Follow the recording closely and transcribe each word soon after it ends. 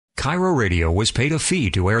KIRO Radio was paid a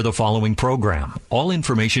fee to air the following program. All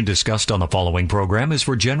information discussed on the following program is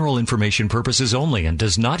for general information purposes only and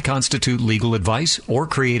does not constitute legal advice or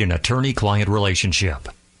create an attorney-client relationship.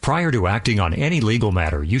 Prior to acting on any legal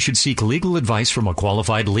matter, you should seek legal advice from a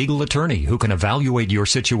qualified legal attorney who can evaluate your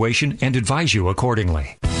situation and advise you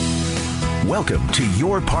accordingly. Welcome to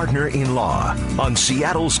Your Partner in Law on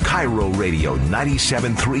Seattle's KIRO Radio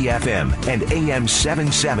 97.3 FM and AM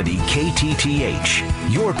 770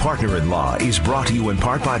 KTTH. Your Partner in Law is brought to you in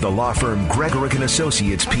part by the law firm Gregorick &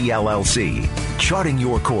 Associates, PLLC, charting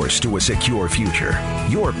your course to a secure future.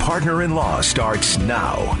 Your Partner in Law starts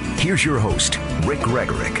now. Here's your host, Rick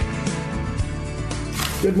Gregorick.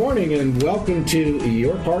 Good morning and welcome to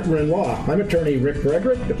Your Partner in Law. I'm attorney Rick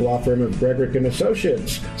Gregorick at the law firm of Gregorick &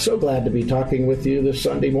 Associates. So glad to be talking with you this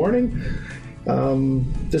Sunday morning.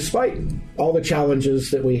 Despite all the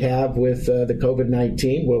challenges that we have with the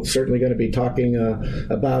COVID-19, we're certainly going to be talking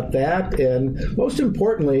about that. And most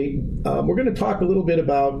importantly, we're going to talk a little bit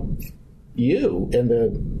about you and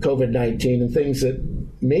the COVID-19 and things that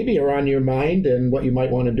maybe are on your mind and what you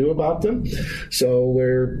might want to do about them. So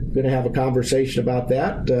we're going to have a conversation about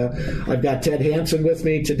that. I've got Ted Hansen with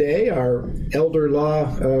me today, our elder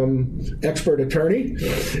law expert attorney,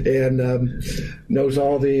 and knows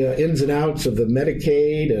all the ins and outs of the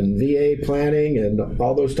Medicaid and VA planning and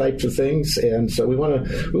all those types of things. And so we want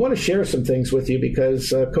to share some things with you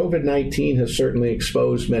because COVID-19 has certainly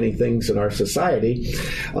exposed many things in our society,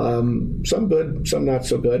 some good, some not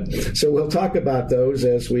so good. So we'll talk about those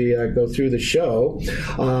as we go through the show.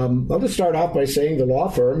 I'll just start off by saying the law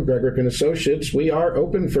firm, Gregorick & Associates, we are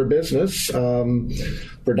open for business,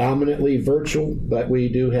 predominantly virtual, but we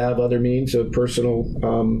do have other means of personal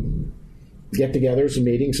get-togethers and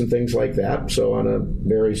meetings and things like that. So on a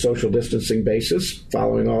very social distancing basis,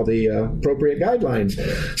 following all the appropriate guidelines.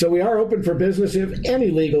 So we are open for business. If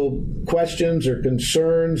any legal questions or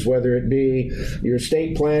concerns, whether it be your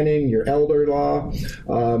estate planning, your elder law,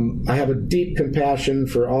 I have a deep compassion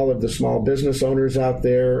for all of the small business owners out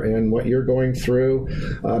there and what you're going through.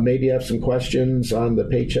 Maybe you have some questions on the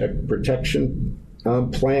Paycheck Protection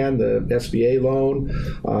plan, the SBA loan,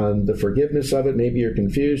 on the forgiveness of it. Maybe you're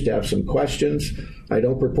confused, have some questions. I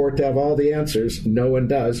don't purport to have all the answers. No one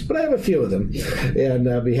does, but I have a few of them, and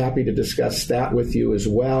I'll be happy to discuss that with you as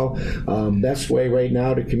well. Best way right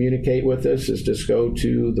now to communicate with us is just go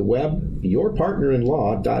to the web,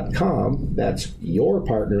 yourpartnerinlaw.com. That's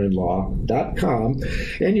yourpartnerinlaw.com,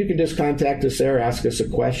 and you can just contact us there, ask us a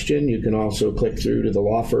question. You can also click through to the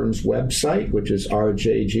law firm's website, which is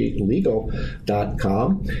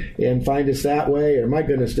rjglegal.com, and find us that way. Or my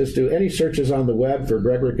goodness, just do any searches on the web for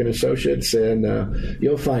Gregorick & Associates, and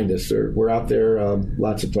you'll find us. We're out there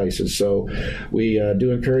lots of places. So we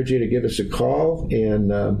do encourage you to give us a call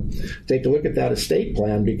and take a look at that estate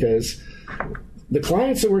plan, because the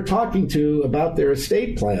clients that we're talking to about their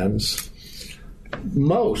estate plans,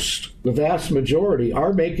 the vast majority,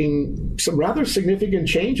 are making some rather significant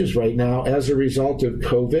changes right now as a result of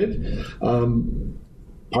COVID.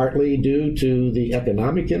 Partly due to the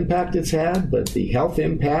economic impact it's had, but the health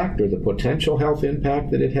impact or the potential health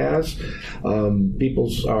impact that it has. People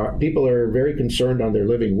are very concerned on their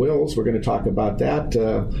living wills. We're going to talk about that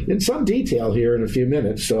in some detail here in a few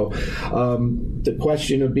minutes. So the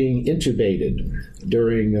question of being intubated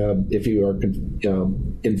during, if you are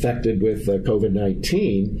infected with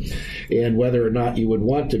COVID-19, and whether or not you would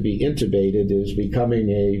want to be intubated is becoming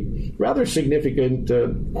a rather significant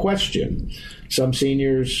question. Some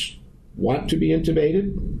seniors want to be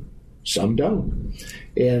intubated, some don't.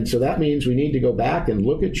 And so that means we need to go back and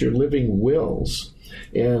look at your living wills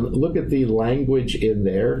and look at the language in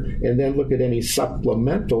there, and then look at any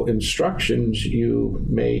supplemental instructions you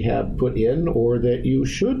may have put in or that you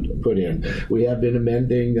should put in. We have been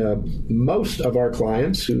amending most of our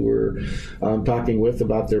clients who we're talking with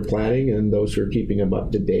about their planning, and those who are keeping them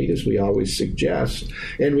up to date, as we always suggest.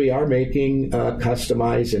 And we are making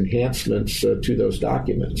customized enhancements to those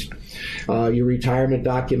documents. Your retirement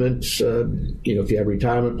documents, if you have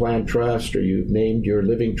retirement plan trust or you've named your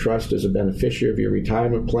living trust as a beneficiary of your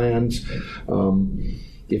retirement plans,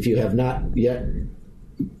 if you have not yet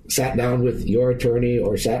sat down with your attorney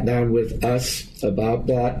or sat down with us about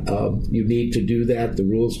that, you need to do that. The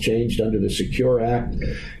rules changed under the Secure Act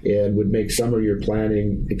and would make some of your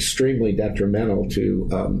planning extremely detrimental to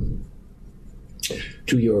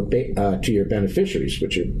your beneficiaries,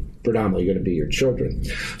 which are predominantly going to be your children.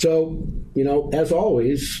 So, as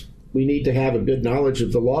always, we need to have a good knowledge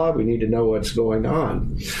of the law. We need to know what's going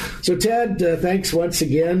on. So, Ted, thanks once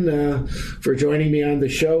again for joining me on the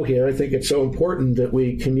show here. I think it's so important that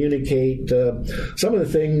we communicate some of the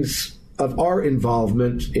things of our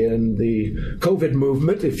involvement in the COVID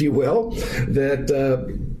movement, if you will, that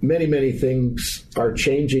many, many things are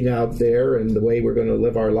changing out there, and the way we're going to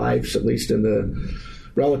live our lives, at least in the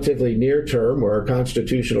relatively near term, where our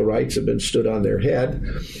constitutional rights have been stood on their head,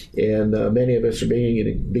 and many of us are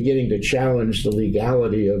beginning to challenge the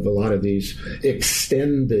legality of a lot of these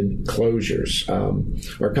extended closures.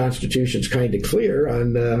 Our Constitution's kind of clear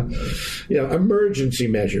on emergency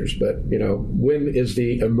measures, but when is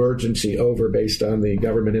the emergency over based on the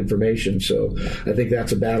government information? So I think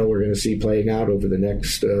that's a battle we're going to see playing out over the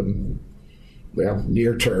next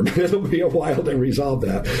near term. It'll be a while to resolve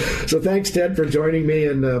that. So thanks, Ted, for joining me.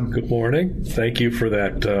 And good morning. Thank you for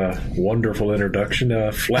that wonderful introduction,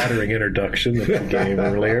 flattering introduction that you gave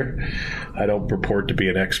earlier. I don't purport to be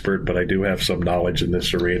an expert, but I do have some knowledge in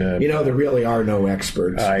this arena. There really are no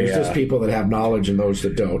experts. There's just people that have knowledge and those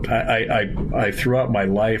that don't. I throughout my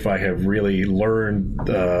life, I have really learned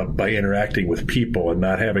by interacting with people, and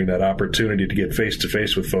not having that opportunity to get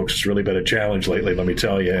face-to-face with folks has really been a challenge lately, let me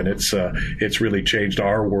tell you. And it's really changed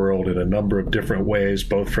our world in a number of different ways,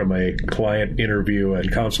 both from a client interview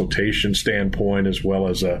and consultation standpoint, as well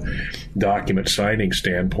as a document signing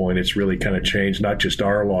standpoint. It's really kind of changed not just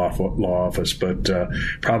our law office, but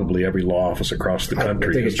probably every law office across the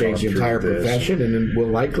country. I think it's changed the entire profession, and we'll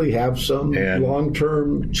likely have some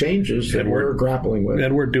long-term changes that we're grappling with.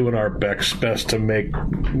 And we're doing our best to make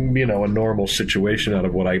a normal situation out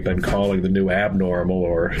of what I've been calling the new abnormal,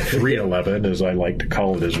 or 311, as I like to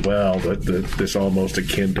call it as well. This almost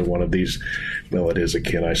akin to one of these, it is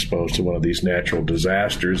akin, I suppose, to one of these natural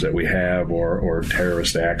disasters that we have, or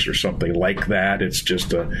terrorist acts or something like that. It's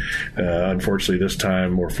just, unfortunately this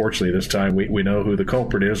time, or fortunately this time, we know who the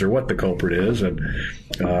culprit is or what the culprit is. And,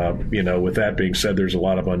 with that being said, there's a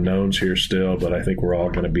lot of unknowns here still, but I think we're all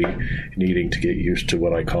going to be needing to get used to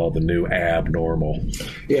what I call the new abnormal.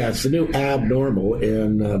 Yeah, it's the new abnormal.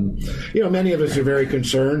 And, many of us are very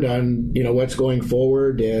concerned on, what's going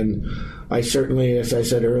forward. And I certainly, as I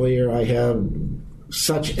said earlier, I have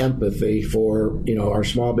such empathy for, our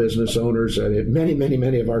small business owners.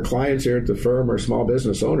 Many of our clients here at the firm are small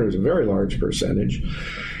business owners, a very large percentage.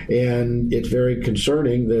 And it's very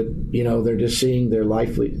concerning that, they're just seeing their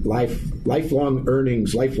lifelong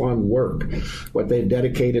earnings, lifelong work, what they've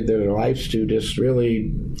dedicated their lives to, just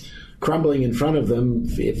really crumbling in front of them,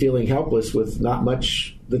 feeling helpless with not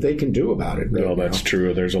much that they can do about it. Well, that's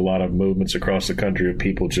true. There's a lot of movements across the country of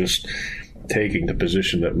people just taking the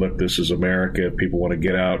position that, look, this is America. If people want to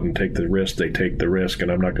get out and take the risk, they take the risk,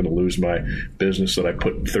 and I'm not going to lose my business that I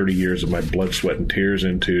put 30 years of my blood, sweat, and tears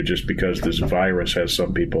into just because this virus has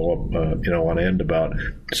some people, on end about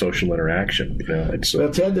social interaction.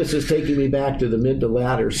 Well, Ted, this is taking me back to the mid to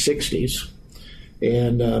latter 60s,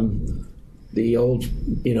 and the old,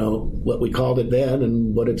 what we called it then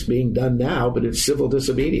and what it's being done now, but it's civil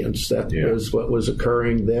disobedience. That was what was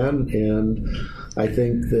occurring then. And I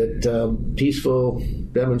think that peaceful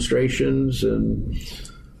demonstrations and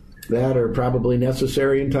that are probably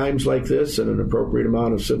necessary in times like this, and an appropriate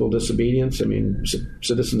amount of civil disobedience. I mean,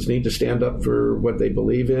 citizens need to stand up for what they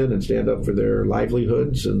believe in and stand up for their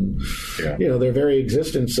livelihoods and, their very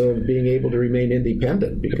existence of being able to remain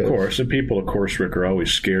independent. Because, of course, and people, of course, Rick, are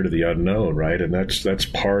always scared of the unknown, right? And that's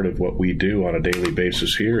part of what we do on a daily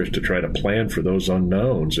basis here, is to try to plan for those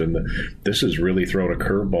unknowns. And this has really thrown a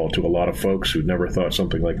curveball to a lot of folks who never thought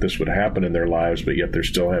something like this would happen in their lives, but yet they're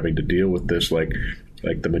still having to deal with this like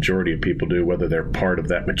the majority of people do, whether they're part of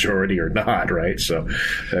that majority or not, right? So,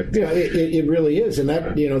 it really is, and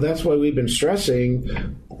that's why we've been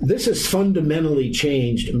stressing. This has fundamentally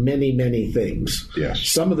changed many, many things. Yes.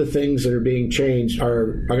 Some of the things that are being changed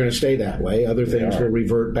are going to stay that way. Other things will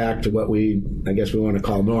revert back to what we want to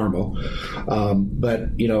call normal. But,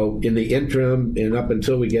 in the interim and up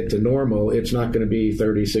until we get to normal, it's not going to be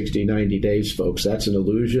 30, 60, 90 days, folks. That's an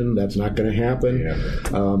illusion. That's not going to happen.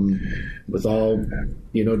 Yeah. With all,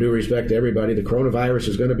 due respect to everybody, the coronavirus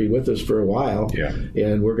is going to be with us for a while. Yeah.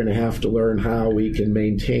 And we're going to have to learn how we can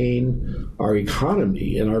maintain our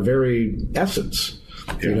economy and our very essence,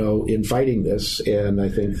 in fighting this. And I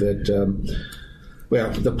think that,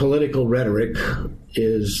 the political rhetoric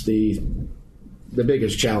is the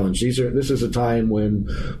biggest challenge. This is a time when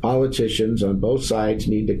politicians on both sides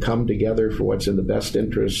need to come together for what's in the best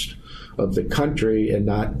interest of the country and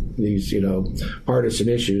not these, partisan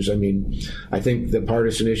issues. I mean, I think the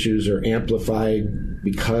partisan issues are amplified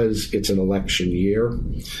because it's an election year.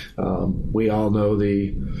 We all know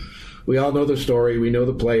we all know the story. We know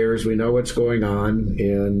the players. We know what's going on.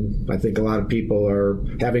 And I think a lot of people are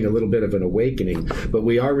having a little bit of an awakening. But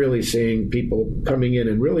we are really seeing people coming in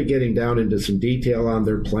and really getting down into some detail on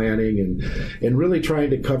their planning and really trying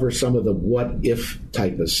to cover some of the what-if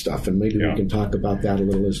type of stuff. And maybe we can talk about that a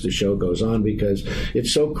little as the show goes on, because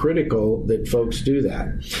it's so critical that folks do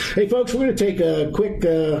that. Hey, folks, we're going to take a quick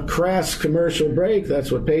crass commercial break.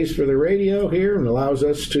 That's what pays for the radio here and allows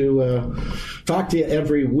us to talk to you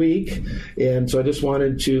every week. And so I just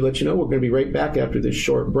wanted to let you know we're going to be right back after this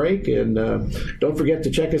short break. And don't forget to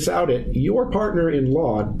check us out at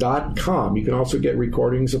yourpartnerinlaw.com. You can also get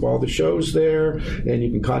recordings of all the shows there, and you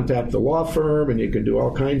can contact the law firm, and you can do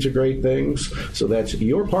all kinds of great things. So that's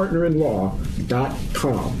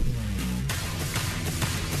yourpartnerinlaw.com.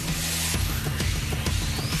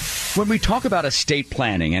 When we talk about estate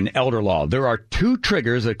planning and elder law, there are two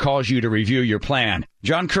triggers that cause you to review your plan.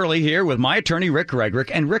 John Curley here with my attorney, Rick Gregorek.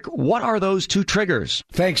 And Rick, what are those two triggers?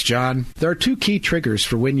 Thanks, John. There are two key triggers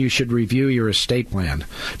for when you should review your estate plan.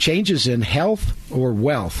 Changes in health or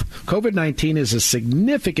wealth. COVID-19 is a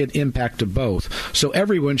significant impact to both, so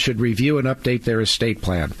everyone should review and update their estate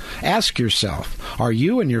plan. Ask yourself, are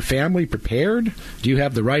you and your family prepared? Do you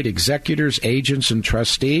have the right executors, agents, and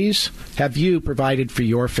trustees? Have you provided for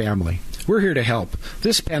your family? We're here to help.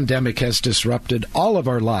 This pandemic has disrupted all of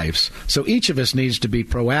our lives, so each of us needs to be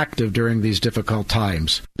proactive during these difficult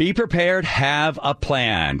times. Be prepared, have a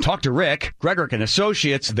plan. Talk to Rick, Gregorek &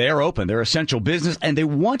 Associates. They're open. They're essential business, and they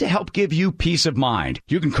want to help give you peace of mind.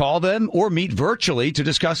 You can call them or meet virtually to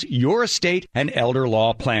discuss your estate and elder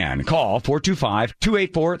law plan. Call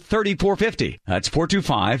 425-284-3450. That's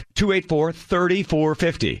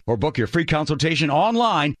 425-284-3450. Or book your free consultation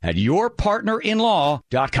online at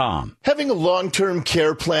yourpartnerinlaw.com. Having a long-term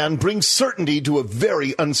care plan brings certainty to a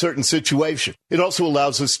very uncertain situation. It also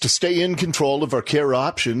allows us to stay in control of our care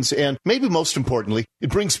options, and maybe most importantly, it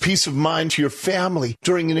brings peace of mind to your family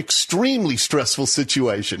during an extremely stressful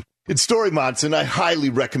situation. In Story Monson, I highly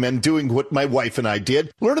recommend doing what my wife and I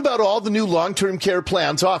did. Learn about all the new long-term care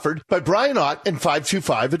plans offered by Brian Ott and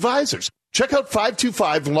 525 Advisors. Check out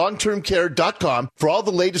 525longtermcare.com for all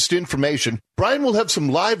the latest information. Brian will have some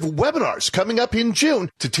live webinars coming up in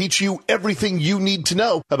June to teach you everything you need to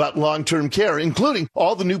know about long-term care, including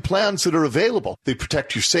all the new plans that are available. They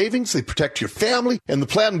protect your savings, they protect your family, and the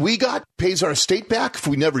plan we got pays our estate back if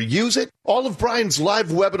we never use it. All of Brian's live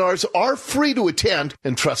webinars are free to attend,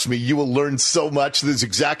 and trust me, you will learn so much. This is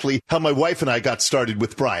exactly how my wife and I got started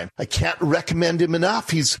with Brian. I can't recommend him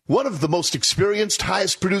enough. He's one of the most experienced,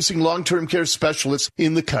 highest-producing long-term care specialists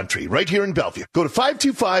in the country, right here in Bellevue. Go to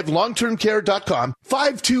 525longtermcare.com,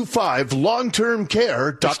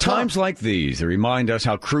 525longtermcare.com. It's times like these that remind us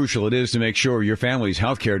how crucial it is to make sure your family's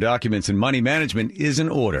health care documents and money management is in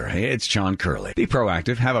order. Hey, it's John Curley. Be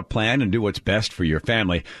proactive, have a plan, and do what's best for your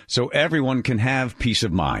family so everyone can have peace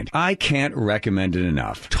of mind. I can't recommend it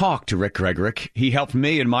enough. Talk to Rick Gregorek. He helped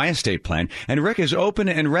me in my estate plan, and Rick is open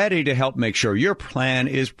and ready to help make sure your plan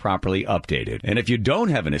is properly updated. And if you don't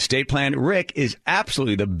have an estate plan, Rick is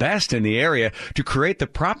absolutely the best in the area to create the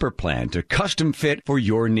proper plan to custom fit for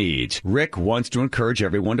your needs. Rick wants to encourage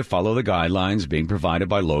everyone to follow the guidelines being provided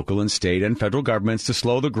by local and state and federal governments to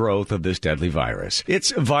slow the growth of this deadly virus.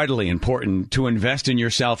 It's vitally important to invest in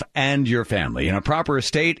yourself and your family. And a proper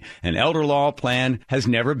estate and elder law plan has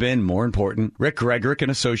never been more important. Rick Gregorek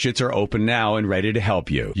 & Associates are open now and ready to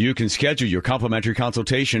help you. You can schedule your complimentary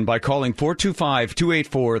consultation by calling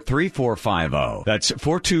 425-284-3450. That's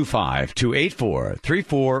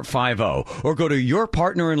 425-284-3450. Or go to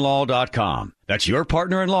yourpartnerinlaw.com. That's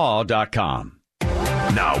yourpartnerinlaw.com.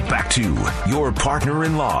 Now back to Your Partner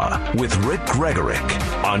in Law with Rick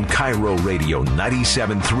Gregorek on Cairo Radio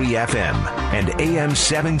 97.3 FM and AM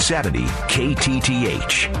 770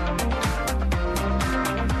 KTTH.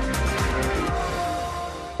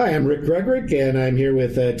 Hi, I'm Rick Gregorek, and I'm here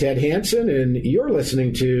with Ted Hansen, and you're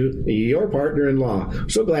listening to Your Partner in Law.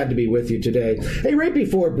 So glad to be with you today. Hey, right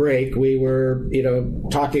before break, we were,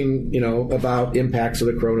 talking, about impacts of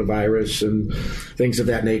the coronavirus and things of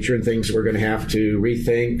that nature, and things we're going to have to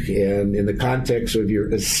rethink. And in the context of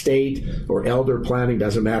your estate or elder planning,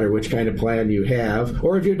 doesn't matter which kind of plan you have,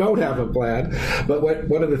 or if you don't have a plan. But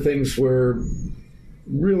one of the things we're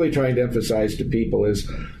really trying to emphasize to people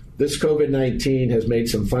is this COVID-19 has made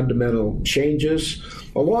some fundamental changes,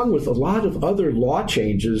 along with a lot of other law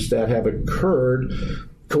changes that have occurred,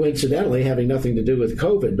 coincidentally having nothing to do with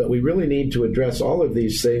COVID. But we really need to address all of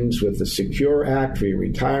these things with the Secure Act for your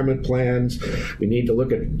retirement plans. We need to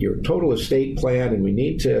look at your total estate plan, and we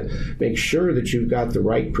need to make sure that you've got the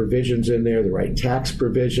right provisions in there, the right tax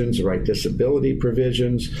provisions, the right disability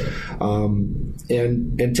provisions.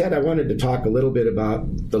 And Ted, I wanted to talk a little bit about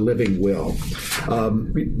the living will.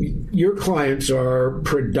 Your clients are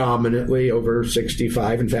predominantly over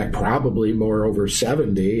 65, in fact, probably more over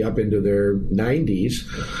 70, up into their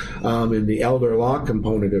 90s, in the elder law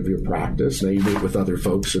component of your practice. Now, you meet with other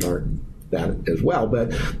folks that aren't that as well,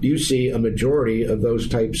 but you see a majority of those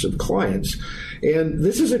types of clients. And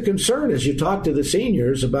this is a concern as you talk to the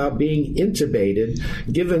seniors about being intubated,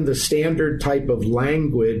 given the standard type of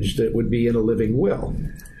language that would be in a living will.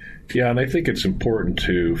 Yeah, and I think it's important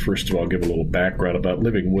to, first of all, give a little background about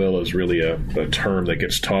living will is really a term that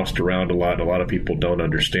gets tossed around a lot, and a lot of people don't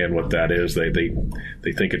understand what that is. They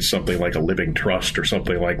think it's something like a living trust or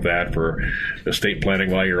something like that for estate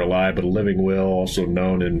planning while you're alive, but a living will, also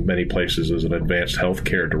known in many places as an advanced health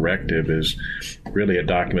care directive, is really a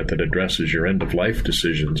document that addresses your end-of-life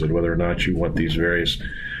decisions and whether or not you want these various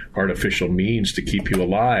artificial means to keep you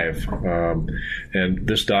alive. And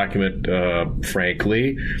this document,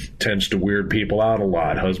 frankly, tends to weird people out a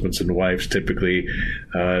lot. Husbands and wives typically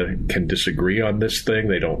can disagree on this thing.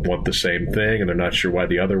 They don't want the same thing, and they're not sure why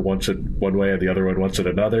the other wants it one way and the other one wants it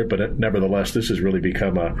another. But nevertheless, this has really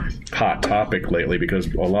become a hot topic lately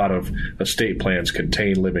because a lot of estate plans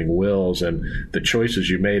contain living wills, and the choices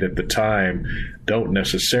you made at the time don't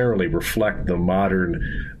necessarily reflect the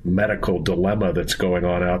modern medical dilemma that's going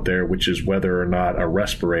on out there, which is whether or not a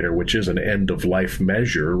respirator, which is an end-of-life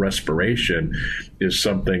measure, respiration, is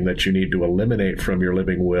something that you need to eliminate from your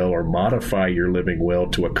living will or modify your living will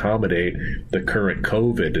to accommodate the current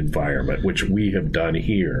COVID environment, which we have done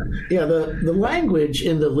here. Yeah, the language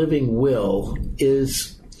in the living will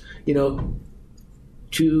is,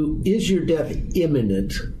 is your death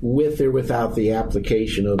imminent with or without the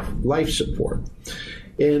application of life support?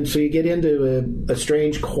 And so you get into a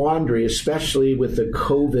strange quandary, especially with the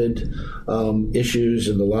COVID issues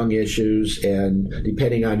and the lung issues, and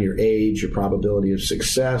depending on your age, your probability of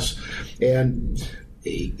success. And,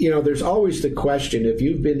 there's always the question, if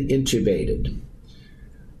you've been intubated,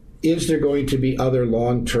 is there going to be other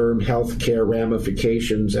long-term health care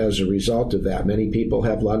ramifications as a result of that? Many people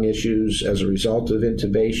have lung issues as a result of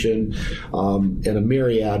intubation, and a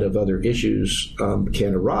myriad of other issues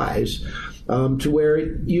can arise. To where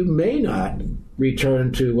you may not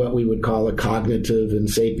return to what we would call a cognitive and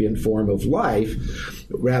sapient form of life.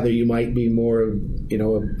 Rather, you might be more,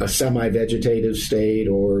 a semi-vegetative state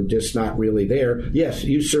or just not really there. Yes,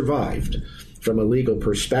 you survived from a legal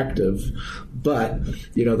perspective, but,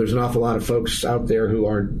 there's an awful lot of folks out there who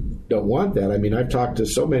don't want that. I mean, I've talked to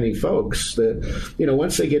so many folks that,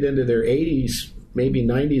 once they get into their 80s, maybe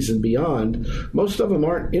 90s and beyond, most of them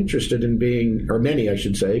aren't interested in being, or many, I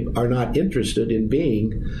should say, are not interested in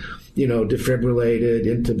being, defibrillated,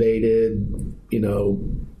 intubated,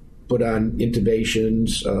 put on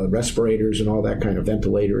intubations, respirators and all that kind of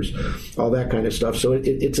ventilators, all that kind of stuff. So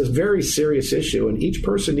it's a very serious issue, and each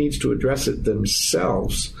person needs to address it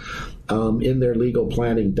themselves in their legal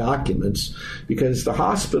planning documents, because the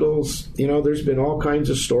hospitals, there's been all kinds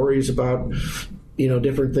of stories about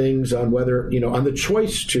different things on whether, on the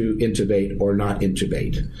choice to intubate or not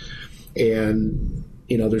intubate. And,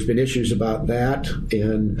 there's been issues about that,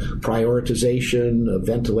 and prioritization of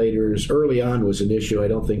ventilators early on was an issue. I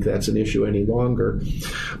don't think that's an issue any longer.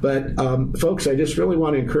 But, folks, I just really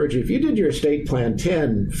want to encourage you, if you did your estate plan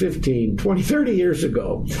 10, 15, 20, 30 years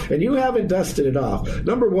ago, and you haven't dusted it off,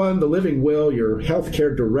 number one, the living will, your health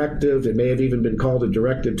care directive, it may have even been called a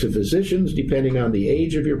directive to physicians, depending on the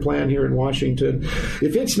age of your plan here in Washington.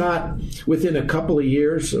 If it's not within a couple of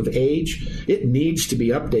years of age, it needs to be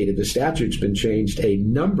updated. The statute's been changed a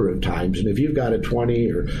number of times, and if you've got a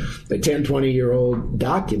 20 or a 10, 20-year-old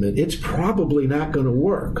document, it's probably not going to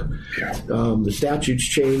work. Yeah. The statute's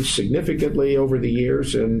changed significantly over the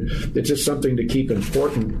years, and it's just something to keep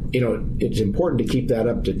important. It's important to keep that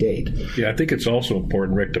up to date. Yeah, I think it's also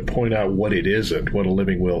important, Rick, to point out what it isn't, what a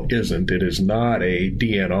living will isn't. It is not a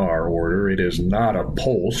DNR order. It is not a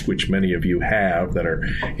POLST, which many of you have that are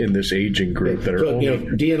in this aging group that are only...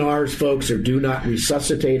 DNRs, folks, are do not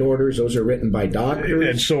resuscitate orders. Those are written by doctors.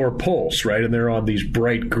 And so are POLST, right? And they're on these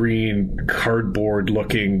bright green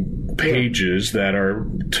cardboard-looking pages that are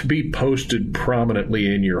to be posted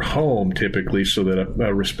prominently in your home, typically, so that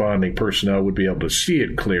a responding personnel would be able to see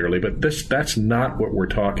it clearly. But that's not what we're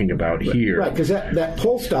talking about here. Right, because that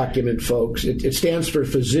POLST document, folks, it stands for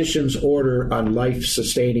Physician's Order on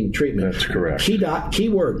Life-Sustaining Treatment. That's correct. Key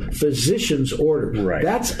word, physician's order. Right.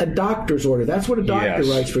 That's a doctor's order. That's what a doctor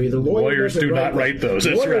writes for you. The lawyers do not write those.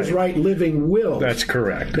 That's lawyers right. write living wills. That's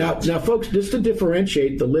correct. Now, folks, just to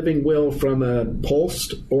differentiate the living will from a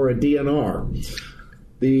POLST or a DNR,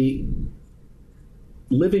 the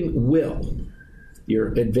living will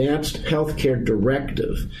Your advanced healthcare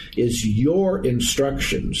directive is your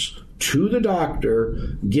instructions to the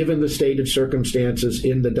doctor, given the stated circumstances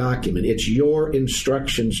in the document. It's your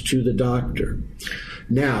instructions to the doctor.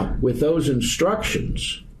 Now, with those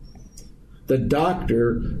instructions, the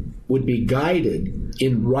doctor would be guided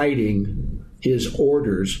in writing his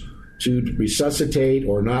orders to resuscitate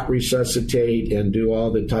or not resuscitate and do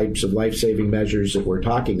all the types of life-saving measures that we're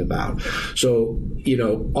talking about. So,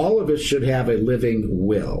 all of us should have a living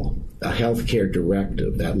will, a healthcare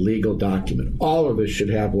directive, that legal document. All of us should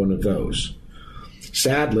have one of those.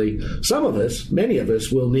 Sadly, many of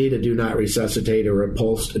us will need a do not resuscitate or a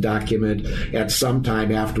pulse document at some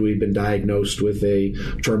time after we've been diagnosed with a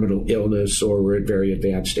terminal illness or we're at very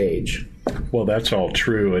advanced age. Well, that's all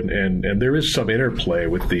true, and there is some interplay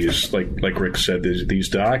with these, like Rick said, these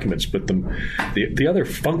documents. But the other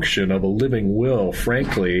function of a living will,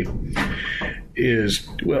 frankly, is,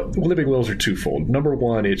 living wills are twofold. Number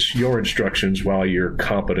one, it's your instructions while you're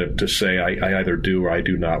competent to say, I either do or I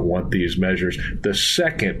do not want these measures. The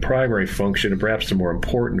second primary function, and perhaps the more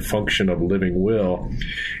important function of a living will,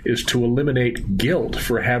 is to eliminate guilt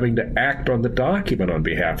for having to act on the document on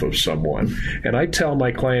behalf of someone. And I tell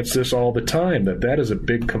my clients this all the time, that is a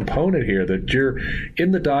big component here, that you're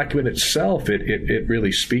in the document itself. It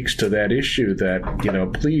really speaks to that issue that,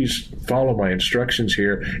 please follow my instructions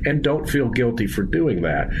here and don't feel guilty for doing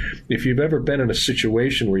that. If you've ever been in a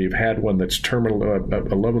situation where you've had one that's terminal,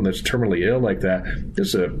 a loved one that's terminally ill like that,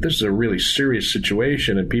 this is a really serious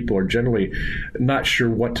situation, and people are generally not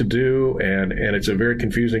sure what to do, and it's a very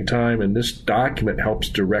confusing time, and this document helps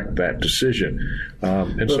direct that decision. So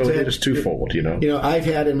it is twofold, I've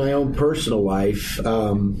had in my own personal life,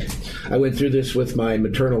 I went through this with my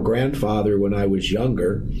maternal grandfather when I was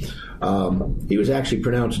younger. He was actually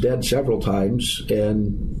pronounced dead several times,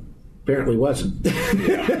 and apparently wasn't.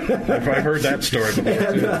 Yeah, I've heard that story before.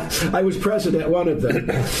 And, I was present at one of them.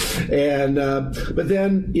 And but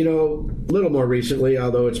then, a little more recently,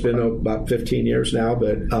 although it's been about 15 years now,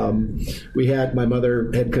 but my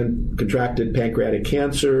mother had contracted pancreatic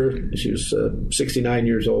cancer. She was 69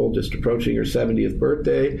 years old, just approaching her 70th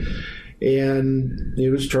birthday. And it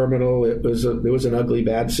was terminal. It was an ugly,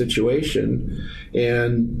 bad situation.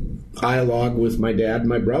 And I, along with my dad and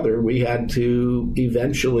my brother, we had to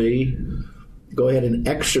eventually go ahead and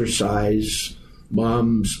exercise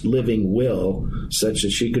Mom's living will such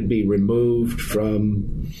that she could be removed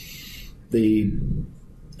from the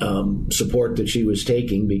support that she was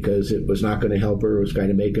taking, because it was not going to help her. It was kind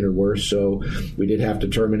of making her worse. So we did have to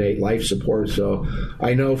terminate life support. So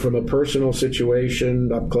I know from a personal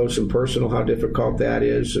situation, up close and personal, how difficult that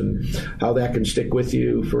is and how that can stick with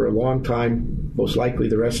you for a long time, most likely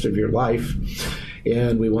the rest of your life.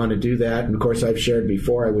 And we want to do that. And of course, I've shared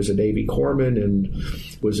before, I was a Navy corpsman and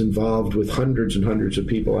was involved with hundreds and hundreds of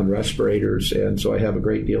people on respirators. And so I have a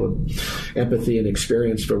great deal of empathy and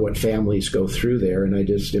experience for what families go through there. And I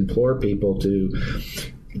just implore people to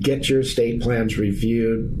get your estate plans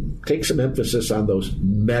reviewed. Take some emphasis on those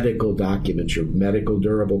medical documents, your medical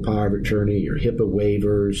durable power of attorney, your HIPAA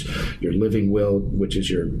waivers, your living will, which is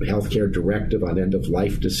your healthcare directive on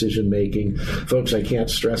end-of-life decision-making. Folks, I can't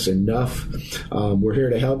stress enough, we're here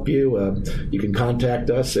to help you. You can contact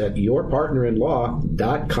us at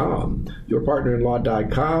yourpartnerinlaw.com.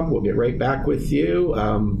 Yourpartnerinlaw.com. We'll get right back with you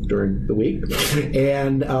during the week,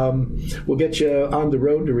 and we'll get you on the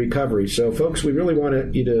road to recovery. So, folks, we really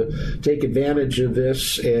want you to take advantage of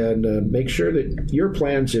this and make sure that your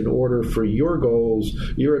plan's in order for your goals,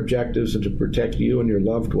 your objectives, and to protect you and your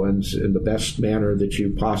loved ones in the best manner that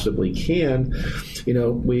you possibly can.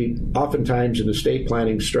 We oftentimes in estate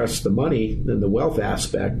planning stress the money and the wealth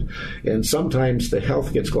aspect, and sometimes the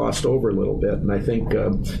health gets glossed over a little bit. And I think,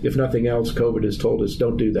 if nothing else, COVID has told us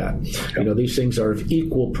don't do that. Yep. These things are of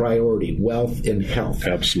equal priority, wealth and health.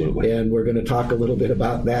 Absolutely. And we're going to talk a little bit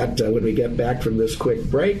about that when we get back from this quick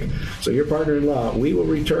break. So Your Partner in Law, we will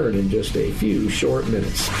return in just a few short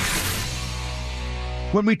minutes.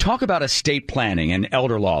 When we talk about estate planning and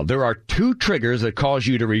elder law, there are two triggers that cause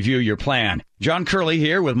you to review your plan. John Curley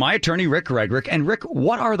here with my attorney, Rick Gregrick. And Rick,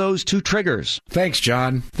 what are those two triggers? Thanks,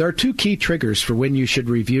 John. There are two key triggers for when you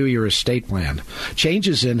should review your estate plan.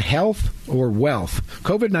 Changes in health or wealth.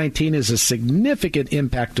 COVID-19 is a significant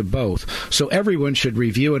impact to both, so everyone should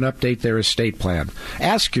review and update their estate plan.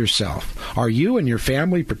 Ask yourself, are you and your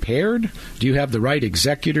family prepared? Do you have the right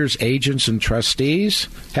executors, agents, and trustees?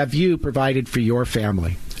 Have you provided for your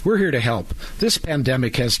family? We're here to help. This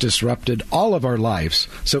pandemic has disrupted all of our lives,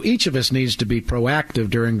 so each of us needs to be proactive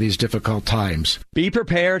during these difficult times. Be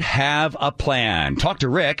prepared, have a plan. Talk to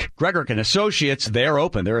Rick, Gregorick & Associates. They're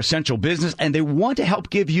open, they're essential business, and they want to help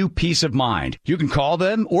give you peace of mind. You can call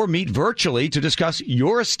them or meet virtually to discuss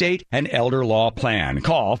your estate and elder law plan.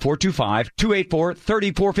 Call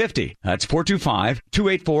 425-284-3450. That's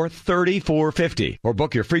 425-284-3450. Or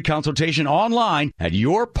book your free consultation online at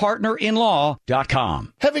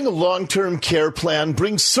yourpartnerinlaw.com. Having a long-term care plan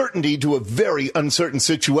brings certainty to a very uncertain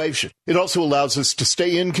situation. It also allows us to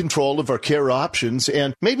stay in control of our care options,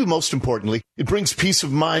 and maybe most importantly, it brings peace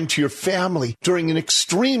of mind to your family during an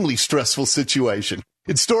extremely stressful situation.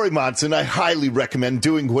 In Storymont, and I highly recommend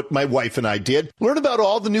doing what my wife and I did. Learn about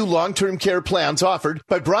all the new long-term care plans offered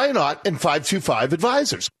by Brian Ott and 525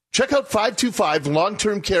 Advisors. Check out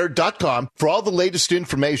 525longtermcare.com for all the latest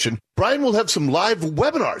information. Brian will have some live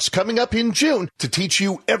webinars coming up in June to teach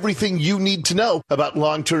you everything you need to know about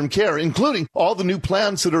long-term care, including all the new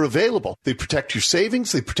plans that are available. They protect your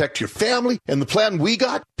savings, they protect your family, and the plan we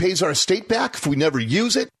got pays our estate back if we never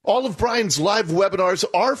use it. All of Brian's live webinars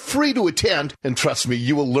are free to attend, and trust me,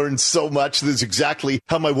 you will learn so much. This is exactly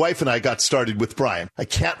how my wife and I got started with Brian. I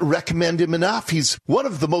can't recommend him enough. He's one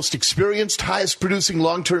of the most experienced, highest-producing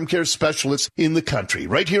long-term care specialists in the country,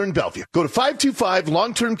 right here in Bellevue. Go to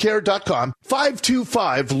 525longtermcare.com,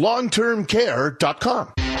 525longtermcare.com.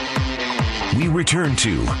 We return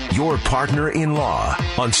to Your Partner in Law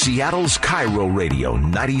on Seattle's Cairo Radio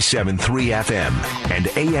 97.3 FM and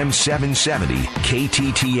AM 770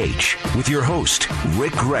 KTTH with your host,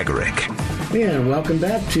 Rick Gregorick. And welcome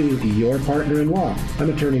back to Your Partner in Law. I'm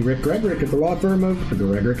attorney Rick Gregorick at the law firm of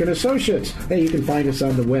Gregorick & Associates. Hey, you can find us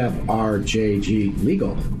on the web,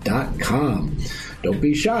 rjglegal.com. Don't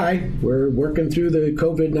be shy. We're working through the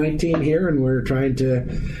COVID-19 here, and we're trying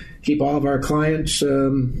to keep all of our clients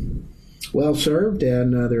well served,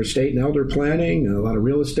 and their estate and elder planning, a lot of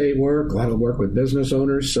real estate work, a lot of work with business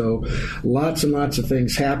owners, so lots and lots of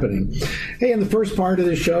things happening. Hey, in the first part of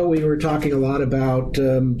the show, we were talking a lot about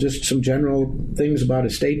just some general things about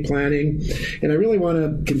estate planning, and I really want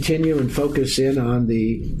to continue and focus in on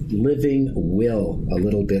the living will a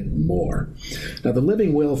little bit more. Now, the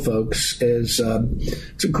living will, folks, is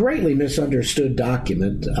it's a greatly misunderstood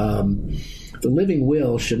document. The living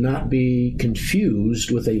will should not be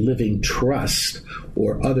confused with a living trust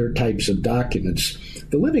or other types of documents.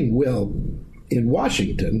 The living will in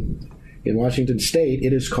Washington State,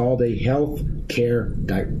 it is called a health care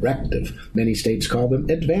directive. Many states call them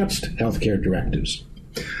advanced health care directives.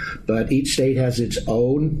 But each state has its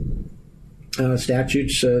own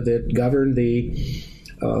statutes that govern the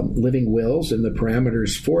living wills and the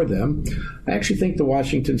parameters for them. I actually think the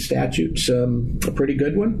Washington statute's a pretty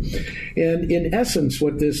good one. And in essence,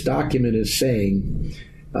 what this document is saying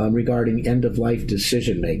regarding end-of-life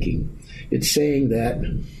decision-making, it's saying that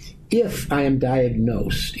if I am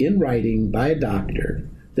diagnosed in writing by a doctor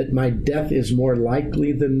that my death is more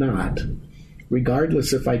likely than not,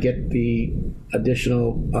 regardless if I get the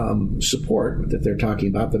additional support that they're talking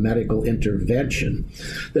about, the medical intervention,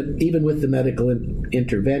 that even with the medical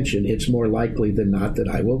intervention, it's more likely than not that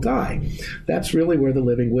I will die. That's really where the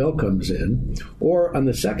living will comes in. Or on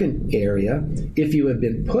the second area, if you have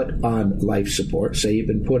been put on life support, say you've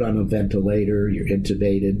been put on a ventilator, you're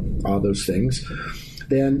intubated, all those things,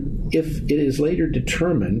 then if it is later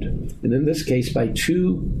determined, and in this case by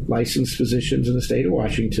two licensed physicians in the state of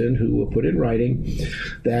Washington who will put in writing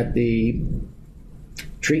that the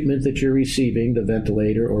treatment that you're receiving, the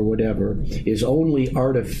ventilator or whatever, is only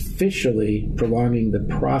artificially prolonging the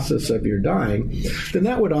process of your dying, then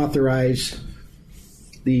that would authorize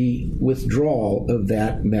the withdrawal of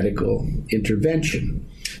that medical intervention.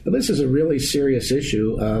 Now, this is a really serious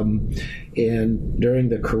issue, and during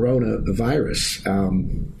the coronavirus,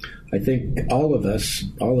 I think all of us,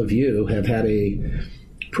 all of you, have had a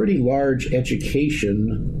pretty large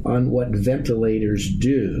education on what ventilators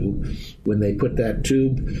do when they put that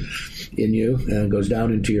tube in you and goes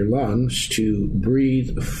down into your lungs to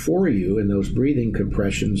breathe for you, and those breathing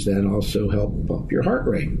compressions then also help pump your heart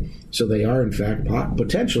rate. So they are, in fact,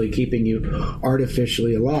 potentially keeping you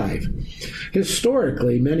artificially alive.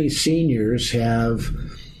 Historically, many seniors have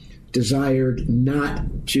desired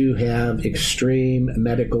not to have extreme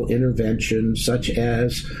medical intervention, such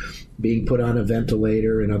as being put on a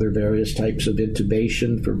ventilator and other various types of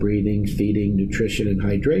intubation for breathing, feeding, nutrition, and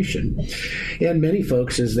hydration. And many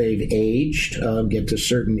folks, as they've aged, get to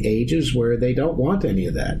certain ages where they don't want any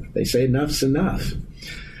of that. They say enough's enough.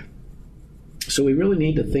 So we really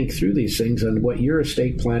need to think through these things on what your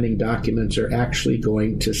estate planning documents are actually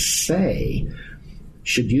going to say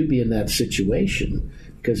should you be in that situation.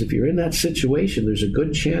 Because if you're in that situation, there's a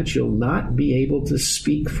good chance you'll not be able to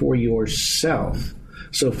speak for yourself.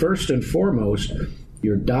 So first and foremost,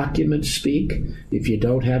 your documents speak. If you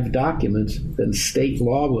don't have documents, then state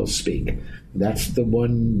law will speak. That's the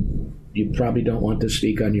one you probably don't want to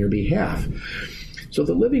speak on your behalf. So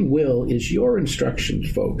the living will is your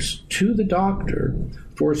instructions, folks, to the doctor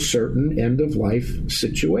for certain end-of-life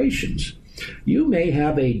situations. You may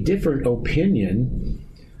have a different opinion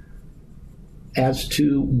as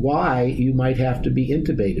to why you might have to be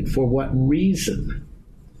intubated, for what reason.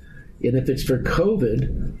 And if it's for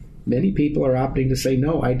COVID, many people are opting to say,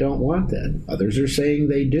 no, I don't want that. Others are saying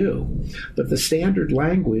they do. But the standard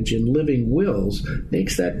language in living wills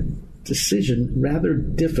makes that decision rather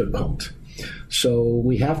difficult. So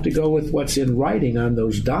we have to go with what's in writing on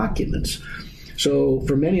those documents. So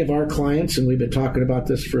for many of our clients, and we've been talking about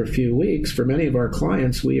this for a few weeks, for many of our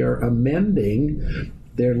clients, we are amending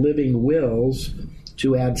their living wills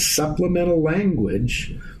to add supplemental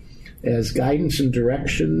language as guidance and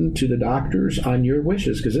direction to the doctors on your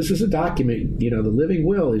wishes. Because this is a document, the living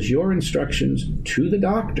will is your instructions to the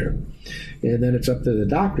doctor. And then it's up to the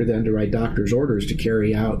doctor then to write doctor's orders to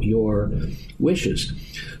carry out your wishes.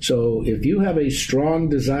 So if you have a strong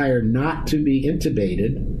desire not to be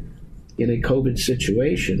intubated in a COVID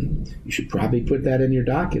situation, you should probably put that in your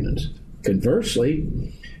documents.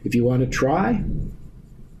 Conversely, if you want to try and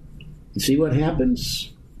see what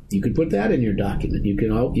happens, you could put that in your document. You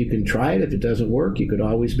can try it. If it doesn't work, you could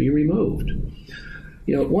always be removed.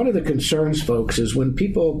 One of the concerns, folks, is when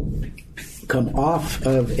people come off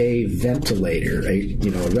of a ventilator, a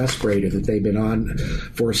respirator that they've been on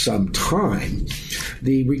for some time,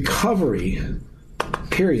 the recovery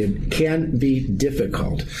period can be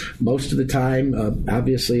difficult. Most of the time,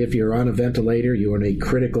 obviously, if you're on a ventilator, you're in a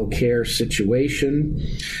critical care situation,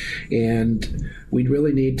 and we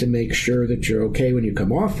really need to make sure that you're okay when you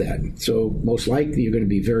come off that. So most likely you're going to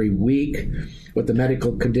be very weak. What the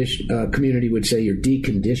medical community would say, you're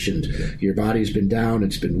deconditioned. Your body's been down,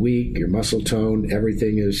 it's been weak, your muscle tone,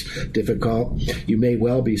 everything is difficult. You may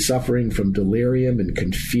well be suffering from delirium and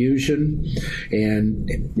confusion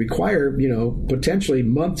and require, potentially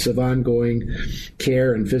months of ongoing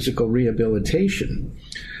care and physical rehabilitation.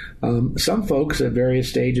 Some folks at various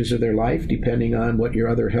stages of their life, depending on what your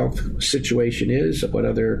other health situation is, what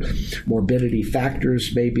other morbidity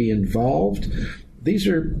factors may be involved, these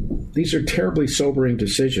are terribly sobering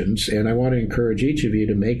decisions, and I want to encourage each of you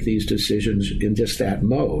to make these decisions in just that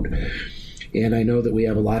mode. And I know that we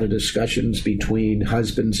have a lot of discussions between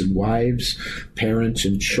husbands and wives, parents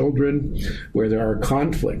and children, where there are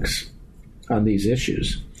conflicts on these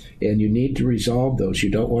issues. And you need to resolve those.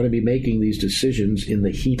 You don't want to be making these decisions in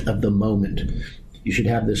the heat of the moment. You should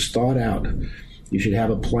have this thought out. You should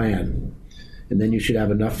have a plan. And then you should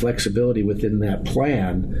have enough flexibility within that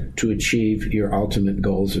plan to achieve your ultimate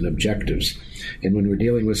goals and objectives. And when we're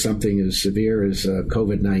dealing with something as severe as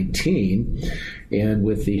COVID-19, and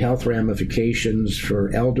with the health ramifications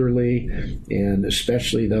for elderly, and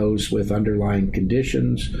especially those with underlying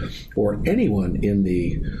conditions, or anyone in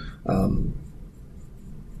the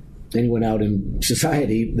anyone out in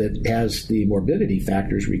society that has the morbidity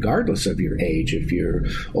factors, regardless of your age, if you're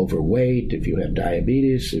overweight, if you have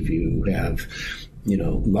diabetes, if you have,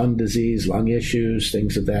 lung disease, lung issues,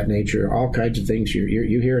 things of that nature, all kinds of things.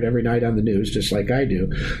 You hear it every night on the news, just like I do.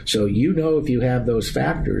 So if you have those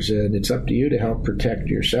factors, and it's up to you to help protect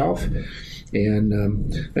yourself.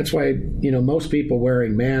 And that's why, most people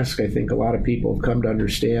wearing masks, I think a lot of people have come to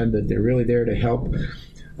understand that they're really there to help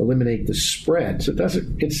eliminate the spread. So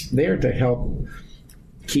it's there to help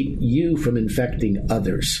keep you from infecting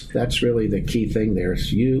others. That's really the key thing there,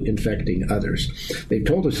 is you infecting others. They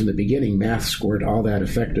told us in the beginning masks weren't all that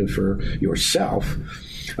effective for yourself,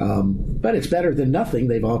 but it's better than nothing,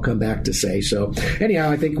 they've all come back to say. So anyhow,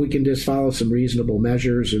 I think we can just follow some reasonable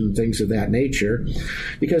measures and things of that nature,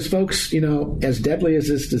 because folks, as deadly as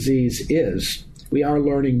this disease is, we are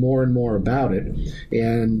learning more and more about it.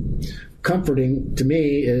 And comforting to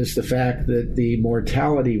me is the fact that the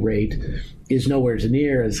mortality rate is nowhere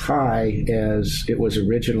near as high as it was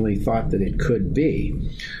originally thought that it could be.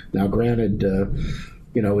 Now, granted,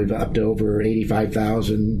 we've up to over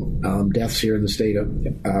 85,000 deaths here in the state of,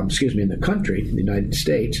 in the country, in the United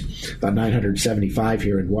States, about 975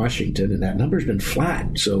 here in Washington, and that number's been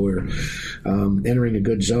flat. So we're entering a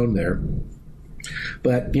good zone there.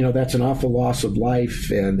 But, that's an awful loss of life,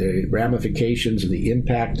 and the ramifications and the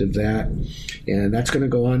impact of that. And that's going to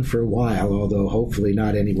go on for a while, although hopefully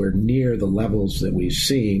not anywhere near the levels that we've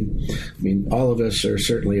seen. I mean, all of us are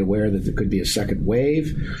certainly aware that there could be a second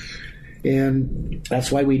wave. And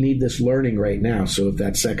that's why we need this learning right now. So if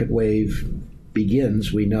that second wave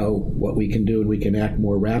begins, we know what we can do and we can act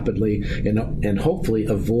more rapidly and hopefully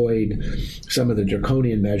avoid some of the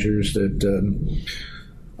draconian measures that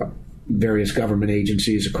various government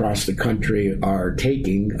agencies across the country are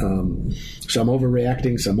taking. Some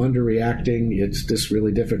overreacting, some underreacting. It's just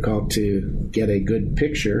really difficult to get a good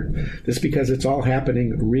picture just because it's all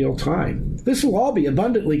happening real time. This will all be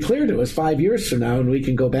abundantly clear to us 5 years from now, and we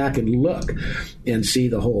can go back and look and see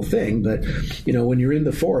the whole thing. But, when you're in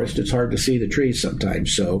the forest, it's hard to see the trees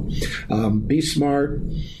sometimes. So be smart.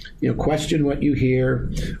 Question what you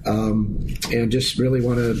hear, and just really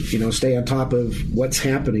want to, stay on top of what's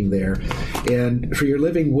happening there. And for your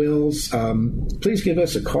living wills, please give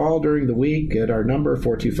us a call during the week at our number,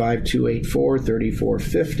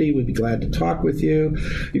 425-284-3450. We'd be glad to talk with you.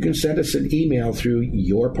 You can send us an email through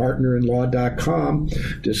yourpartnerinlaw.com.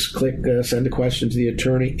 Just click send a question to the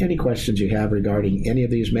attorney. Any questions you have regarding any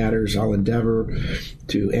of these matters, I'll endeavor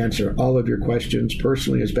to answer all of your questions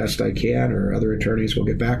personally as best I can, or other attorneys will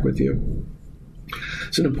get back with you.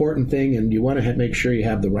 It's an important thing, and you want to make sure you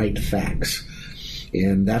have the right facts.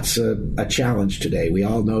 And that's a challenge today. We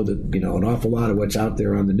all know that, an awful lot of what's out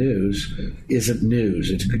there on the news isn't news.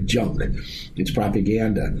 It's junk. It's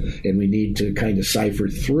propaganda. And we need to kind of cipher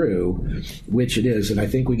through which it is. And I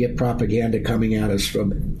think we get propaganda coming at us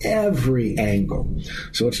from every angle.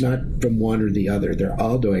 So it's not from one or the other. They're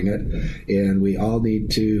all doing it. And we all need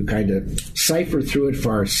to kind of cipher through it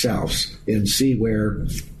for ourselves and see where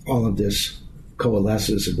all of this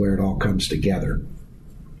coalesces and where it all comes together.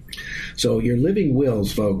 So your living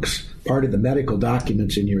wills, folks, part of the medical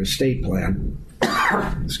documents in your estate plan,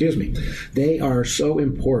 excuse me, they are so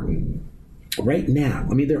important right now.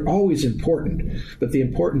 I mean, they're always important, but the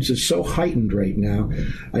importance is so heightened right now.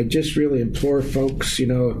 I just really implore folks,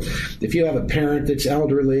 if you have a parent that's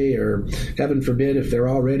elderly, or heaven forbid, if they're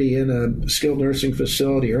already in a skilled nursing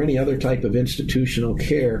facility or any other type of institutional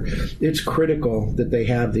care, it's critical that they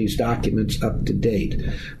have these documents up to date.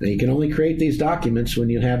 Now, you can only create these documents when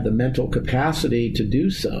you have the mental capacity to do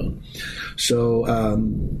so. So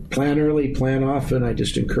plan early, plan often. I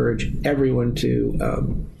just encourage everyone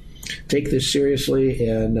to take this seriously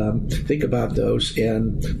and think about those.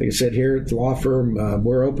 And like I said, here at the law firm,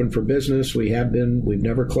 we're open for business. We've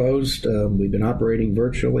never closed. We've been operating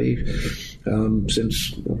virtually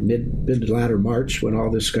since mid to latter March, when all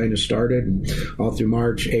this kind of started, and all through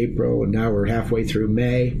March, April, and now we're halfway through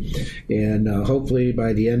May. And hopefully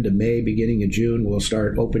by the end of May, beginning of June, we'll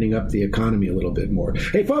start opening up the economy a little bit more.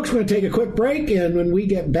 Hey, folks, we're going to take a quick break, and when we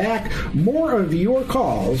get back, more of your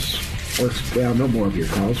calls. No more of your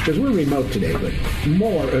calls, because we're remote today, but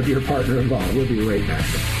more of your partner involved. We'll be right back.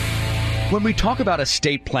 When we talk about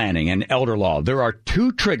estate planning and elder law, there are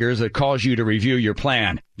two triggers that cause you to review your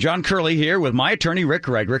plan. John Curley here with my attorney, Rick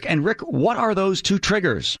Gregrick. And Rick, what are those two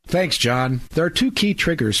triggers? Thanks, John. There are two key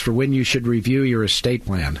triggers for when you should review your estate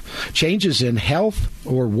plan. Changes in health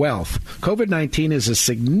or wealth. COVID-19 is a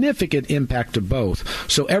significant impact to both,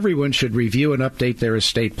 so everyone should review and update their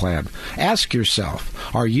estate plan. Ask yourself,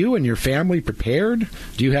 are you and your family prepared?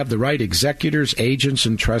 Do you have the right executors, agents,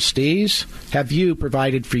 and trustees? Have you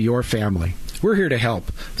provided for your family? We're here to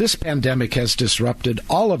help. This pandemic has disrupted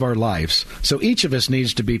all of our lives, so each of us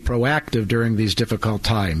needs to be proactive during these difficult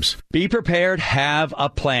times. Be prepared, have a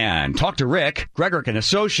plan. Talk to Rick, Gregrick &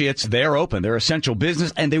 Associates. They're open, they're essential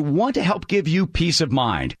business, and they want to help give you peace of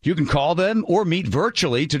mind. You can call them or meet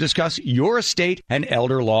virtually to discuss your estate and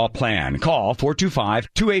elder law plan. Call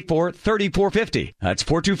 425-284-3450. That's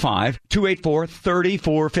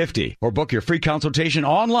 425-284-3450. Or book your free consultation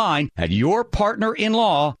online at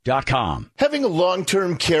yourpartnerinlaw.com. Having a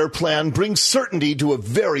long-term care plan brings certainty to a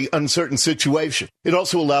very uncertain situation. It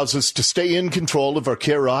also allows us to stay in control of our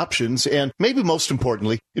care options, and maybe most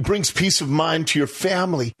importantly, it brings peace of mind to your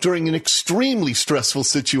family during an extremely stressful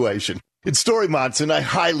situation. In Story Monson, I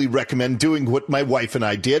highly recommend doing what my wife and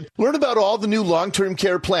I did. Learn about all the new long-term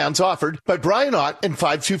care plans offered by Brian Ott and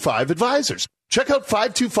 525 Advisors. Check out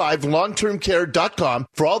 525longtermcare.com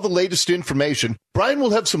for all the latest information. Brian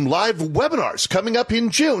will have some live webinars coming up in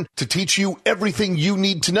June to teach you everything you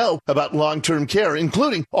need to know about long-term care,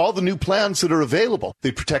 including all the new plans that are available.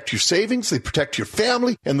 They protect your savings, they protect your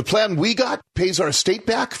family, and the plan we got pays our estate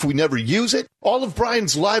back if we never use it. All of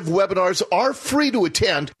Brian's live webinars are free to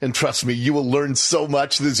attend, and trust me, you will learn so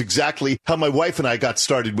much. This is exactly how my wife and I got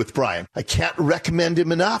started with Brian. I can't recommend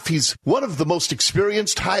him enough. He's one of the most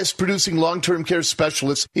experienced, highest-producing long-term care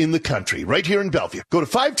specialists in the country, right here in Bellevue. Go to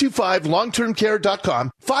 525longtermcare.com,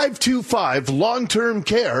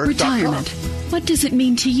 525longtermcare.com. Retirement. What does it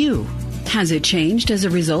mean to you? Has it changed as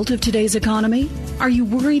a result of today's economy? Are you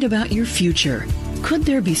worried about your future? Could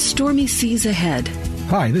there be stormy seas ahead?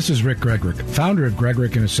 Hi, this is Rick Gregrick, founder of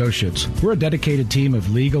Gregrick & Associates. We're a dedicated team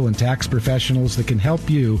of legal and tax professionals that can help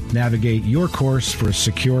you navigate your course for a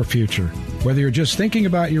secure future. Whether you're just thinking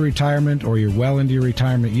about your retirement or you're well into your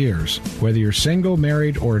retirement years, whether you're single,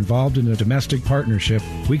 married, or involved in a domestic partnership,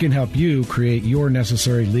 we can help you create your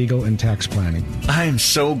necessary legal and tax planning. I am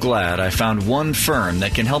so glad I found one firm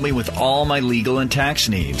that can help me with all my legal and tax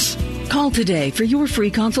needs. Call today for your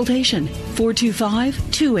free consultation.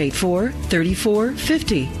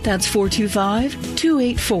 425-284-3450. That's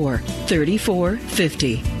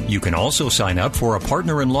 425-284-3450. You can also sign up for a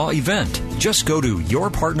partner-in-law event. Just go to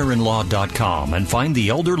yourpartnerinlaw.com and find the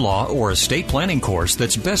elder law or estate planning course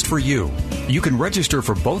that's best for you. You can register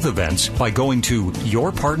for both events by going to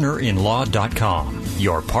yourpartnerinlaw.com.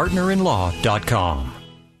 yourpartnerinlaw.com.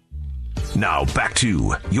 Now back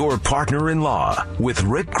to Your Partner-in-Law with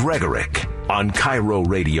Rick Gregorick on Cairo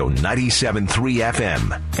Radio 97.3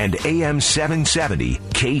 FM and AM 770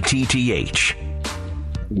 KTTH.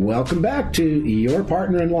 Welcome back to Your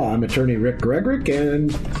Partner-in-Law. I'm attorney Rick Gregorick,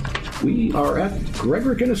 and we are at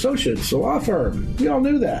Gregorick & Associates, a law firm. We all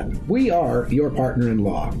knew that. We are Your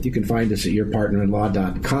Partner-in-Law. You can find us at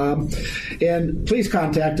yourpartnerinlaw.com. And please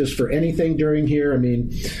contact us for anything during here. I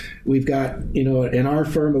mean, we've got, in our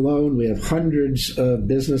firm alone, we have hundreds of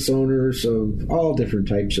business owners of all different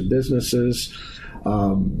types of businesses.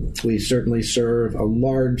 We certainly serve a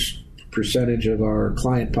large percentage of our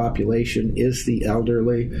client population is the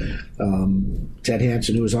elderly. Ted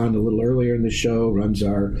Hansen, who was on a little earlier in the show, runs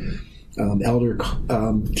our elder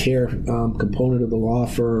care component of the law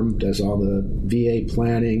firm, does all the VA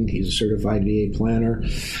planning. He's a certified VA planner.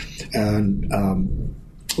 And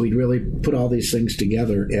we really put all these things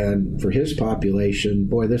together. And for his population,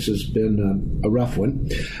 boy, this has been a rough one.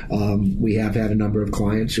 We have had a number of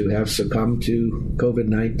clients who have succumbed to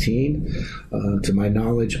COVID-19. To my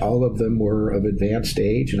knowledge, all of them were of advanced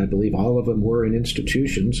age, and I believe all of them were in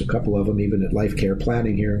institutions, a couple of them even at Life Care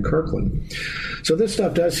Planning here in Kirkland. So this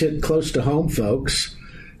stuff does hit close to home, folks.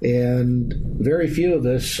 And very few of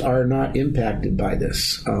us are not impacted by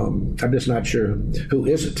this. I'm just not sure who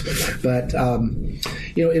isn't. But,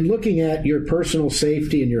 in looking at your personal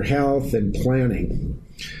safety and your health and planning,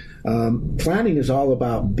 planning is all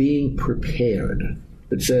about being prepared.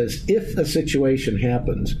 It says, if a situation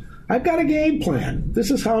happens, I've got a game plan. This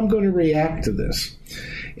is how I'm going to react to this.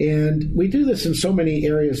 And we do this in so many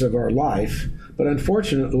areas of our life. But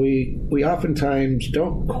unfortunately, we oftentimes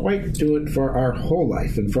don't quite do it for our whole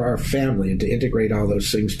life and for our family and to integrate all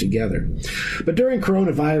those things together. But during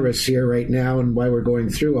coronavirus here right now and while we're going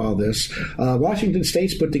through all this, Washington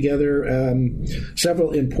State's put together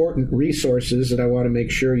several important resources that I want to make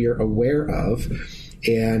sure you're aware of.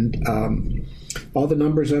 And all the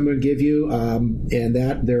numbers I'm going to give you, and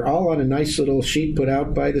that they're all on a nice little sheet put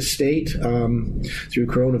out by the state through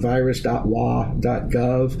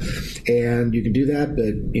coronavirus.wa.gov, and you can do that.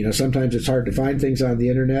 But sometimes it's hard to find things on the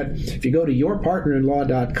internet. If you go to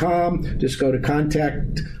yourpartnerinlaw.com, just go to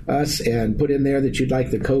contact us and put in there that you'd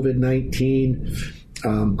like the COVID-19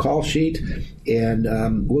 call sheet, and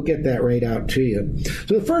we'll get that right out to you.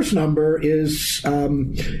 So the first number is,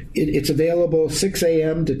 it's available 6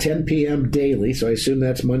 a.m. to 10 p.m. daily, so I assume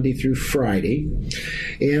that's Monday through Friday,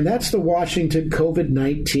 and that's the Washington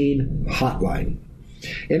COVID-19 hotline.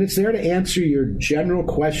 And it's there to answer your general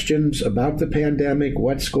questions about the pandemic,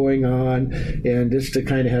 what's going on, and just to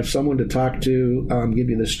kind of have someone to talk to, give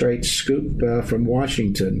you the straight scoop from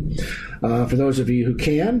Washington. For those of you who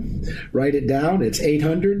can, write it down. It's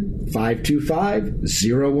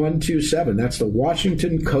 800-525-0127. That's the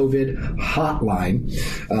Washington COVID hotline.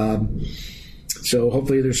 So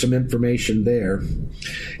hopefully there's some information there.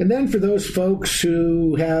 And then for those folks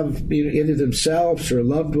who have either themselves or a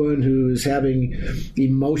loved one who is having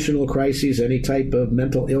emotional crises, any type of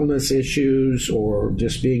mental illness issues, or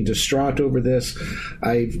just being distraught over this,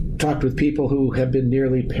 I've talked with people who have been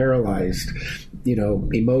nearly paralyzed,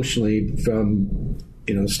 emotionally from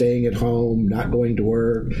staying at home, not going to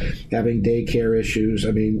work, having daycare issues.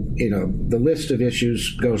 I mean, the list of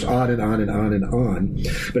issues goes on and on and on and on.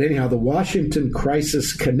 But anyhow, the Washington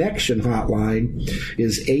Crisis Connection hotline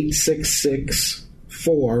is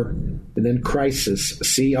 866-4 and then crisis,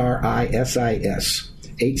 CRISIS,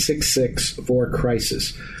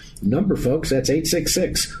 866-4-CRISIS. Number, folks, that's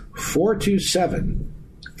 866-427-5628.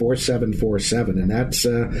 4747, and that's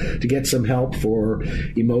to get some help for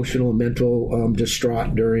emotional and mental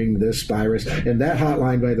distraught during this virus. And that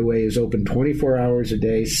hotline, by the way, is open 24 hours a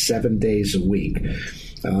day, 7 days a week.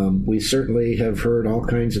 We certainly have heard all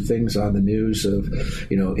kinds of things on the news of,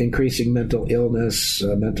 increasing mental illness.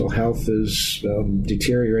 Mental health is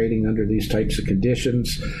deteriorating under these types of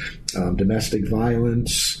conditions. Domestic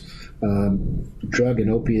violence, drug and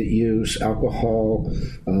opiate use, alcohol,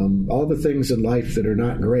 all the things in life that are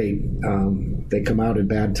not great, they come out in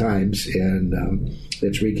bad times, and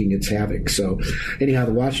it's wreaking its havoc. So anyhow,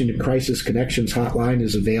 the Washington Crisis Connections hotline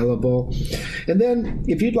is available. And then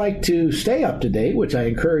if you'd like to stay up to date, which I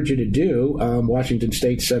encourage you to do, Washington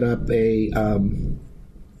State set up a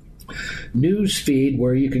news feed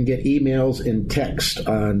where you can get emails and text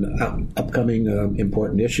on upcoming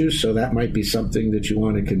important issues. So that might be something that you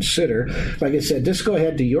want to consider. Like I said, just go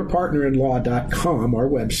ahead to yourpartnerinlaw.com, our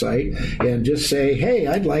website, and just say, hey,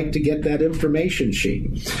 I'd like to get that information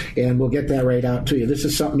sheet. And we'll get that right out to you. This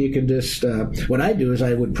is something you can just, what I do is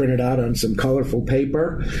I would print it out on some colorful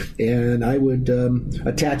paper, and I would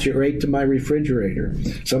attach it right to my refrigerator,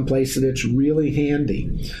 someplace that it's really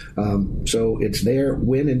handy. So it's there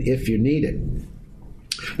when and if you need it.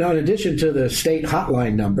 Now, in addition to the state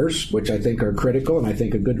hotline numbers, which I think are critical and I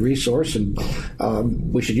think a good resource, and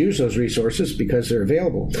we should use those resources because they're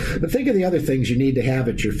available. But think of the other things you need to have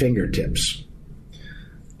at your fingertips.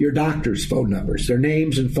 Your doctor's phone numbers, their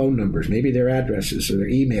names and phone numbers, maybe their addresses or their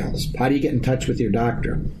emails. How do you get in touch with your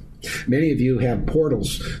doctor? Many of you have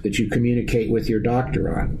portals that you communicate with your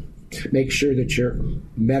doctor on. Make sure that your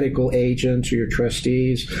medical agents or your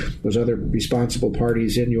trustees, those other responsible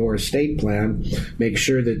parties in your estate plan, make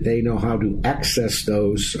sure that they know how to access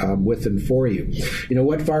those with and for you.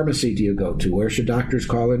 What pharmacy do you go to? Where should doctors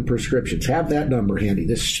call in prescriptions? Have that number handy.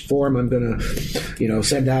 This form I'm going to,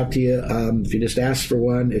 send out to you. If you just ask for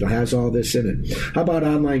one, it has all this in it. How about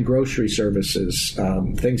online grocery services,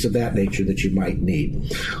 things of that nature that you might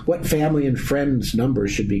need? What family and friends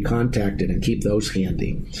numbers should be contacted, and keep those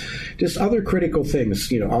handy. Just other critical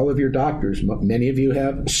things, all of your doctors, many of you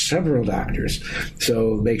have several doctors.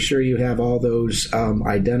 So make sure you have all those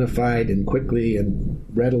identified and quickly and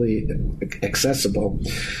readily accessible,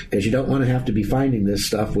 because you don't want to have to be finding this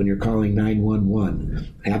stuff when you're calling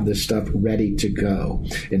 911. Have this stuff ready to go.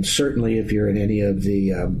 And certainly if you're in any of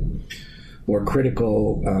the more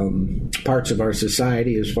critical parts of our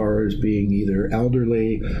society, as far as being either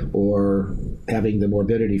elderly or having the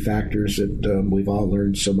morbidity factors that we've all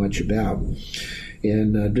learned so much about.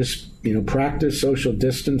 And just, practice social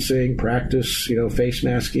distancing, practice, face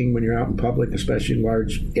masking when you're out in public, especially in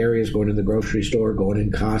large areas, going to the grocery store, going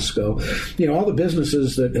in Costco. All the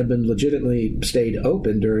businesses that have been legitimately stayed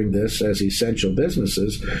open during this as essential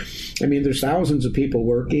businesses. I mean, there's thousands of people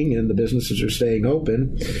working and the businesses are staying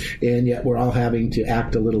open, and yet we're all having to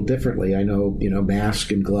act a little differently. I know,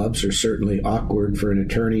 masks and gloves are certainly awkward for an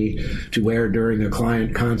attorney to wear during a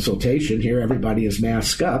client consultation. Here, everybody is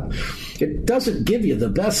masked up. It doesn't give you the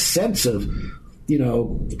best sense of,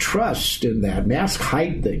 trust in that. Masks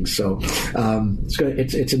hide things. So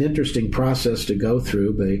it's an interesting process to go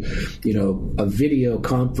through. But, a video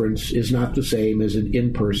conference is not the same as an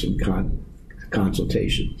in-person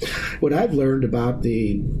consultation. What I've learned about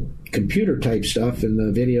the computer type stuff and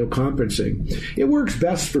the video conferencing, it works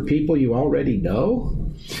best for people you already know.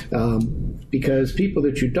 Because people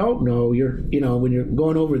that you don't know, when you're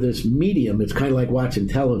going over this medium, it's kind of like watching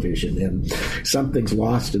television, and something's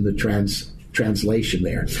lost in the translation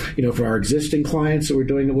there. For our existing clients that we're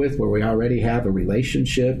doing it with, where we already have a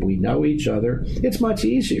relationship, we know each other, it's much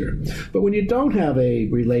easier. But when you don't have a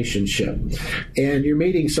relationship and you're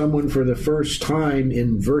meeting someone for the first time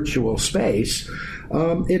in virtual space,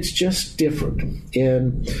 it's just different.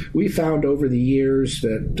 And we found over the years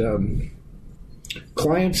that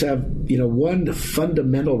clients have, one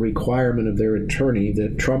fundamental requirement of their attorney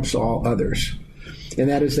that trumps all others, and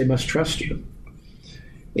that is they must trust you.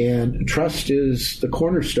 And trust is the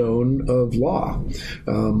cornerstone of law.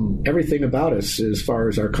 Everything about us, as far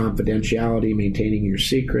as our confidentiality, maintaining your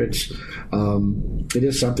secrets, it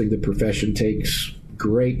is something the profession takes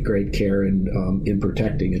great care in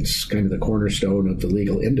protecting. It's kind of the cornerstone of the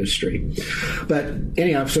legal industry. But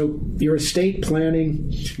anyhow, so your estate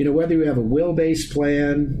planning, whether you have a will-based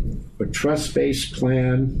plan or trust-based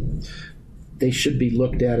plan, they should be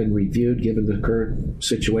looked at and reviewed given the current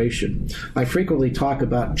situation. I frequently talk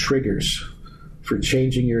about triggers for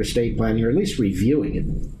changing your estate planning, or at least reviewing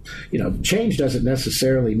it. Change doesn't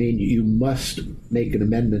necessarily mean you must make an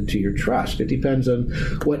amendment to your trust. It depends on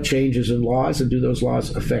what changes in laws, and do those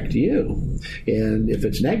laws affect you? And if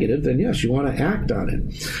it's negative, then yes, you want to act on it.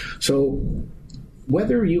 So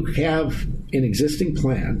whether you have an existing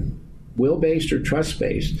plan, will-based or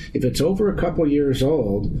trust-based, if it's over a couple years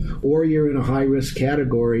old or you're in a high-risk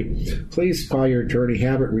category, please call your attorney,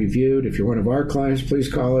 have it reviewed. If you're one of our clients,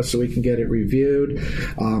 please call us so we can get it reviewed.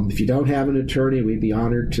 If you don't have an attorney, we'd be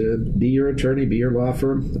honored to be your attorney, be your law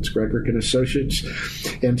firm. That's Gregorick and Associates.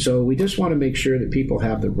 And so we just want to make sure that people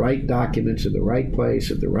have the right documents in the right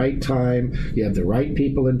place at the right time. You have the right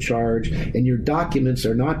people in charge, and your documents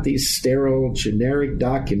are not these sterile, generic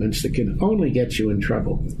documents that can only get you in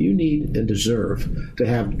trouble. You need and deserve to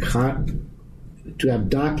have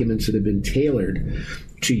documents that have been tailored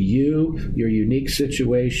to you, your unique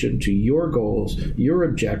situation, to your goals, your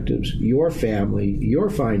objectives, your family, your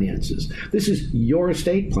finances. This is your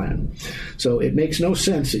estate plan. So it makes no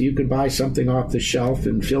sense that you can buy something off the shelf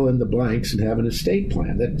and fill in the blanks and have an estate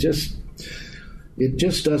plan. It just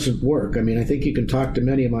doesn't work. I mean, I think you can talk to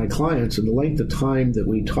many of my clients, and the length of time that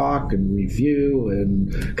we talk and review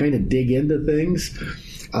and kind of dig into things,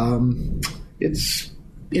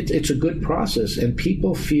 it's a good process, and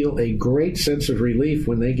people feel a great sense of relief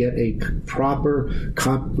when they get a proper,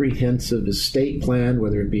 comprehensive estate plan,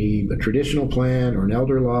 whether it be a traditional plan or an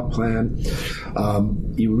elder law plan.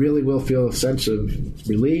 You really will feel a sense of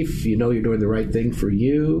relief. You know you're doing the right thing for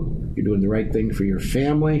you. You're doing the right thing for your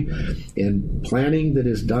family, and planning that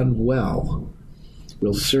is done well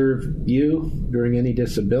will serve you during any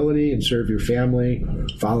disability and serve your family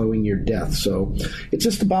following your death. So it's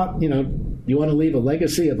just about, you want to leave a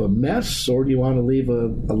legacy of a mess, or do you want to leave a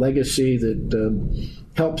legacy that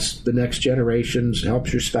helps the next generations,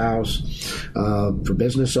 helps your spouse, for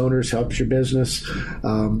business owners, helps your business.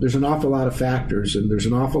 There's an awful lot of factors, and there's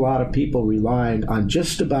an awful lot of people relying on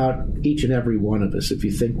just about each and every one of us. If you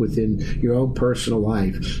think within your own personal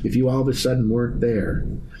life, if you all of a sudden weren't there,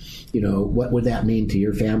 what would that mean to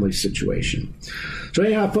your family situation? So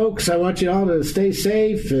anyhow, folks, I want you all to stay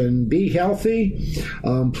safe and be healthy.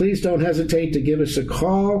 Please don't hesitate to give us a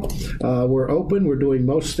call. We're open. We're doing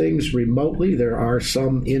most things remotely. There are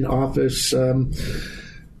some in-office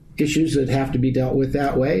issues that have to be dealt with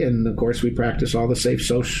that way. And, of course, we practice all the safe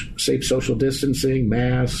social distancing,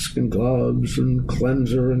 masks and gloves and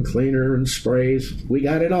cleanser and cleaner and sprays. We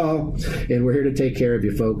got it all, and we're here to take care of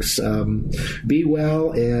you, folks. Be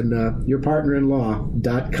well, and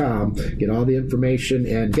yourpartnerinlaw.com. Get all the information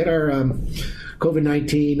and get our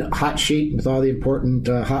COVID-19 hot sheet with all the important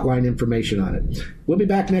hotline information on it. We'll be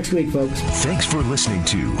back next week, folks. Thanks for listening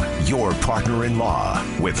to Your Partner in Law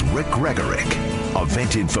with Rick Gregorick.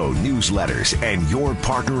 Event info, newsletters, and Your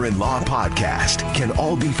Partner in Law podcast can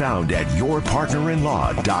all be found at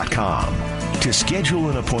yourpartnerinlaw.com. To schedule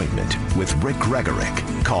an appointment with Rick Gregorick,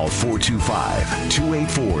 call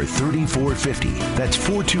 425-284-3450. That's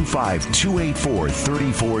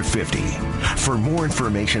 425-284-3450. For more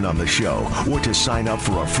information on the show or to sign up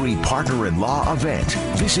for a free Partner in Law event,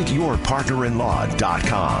 visit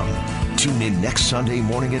yourpartnerinlaw.com. Tune in next Sunday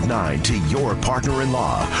morning at 9 to Your Partner in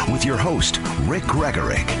Law with your host, Rick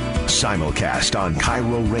Gregorick. Simulcast on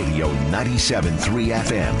Cairo Radio 97.3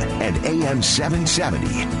 FM and AM 770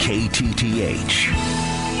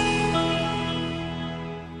 KTTH.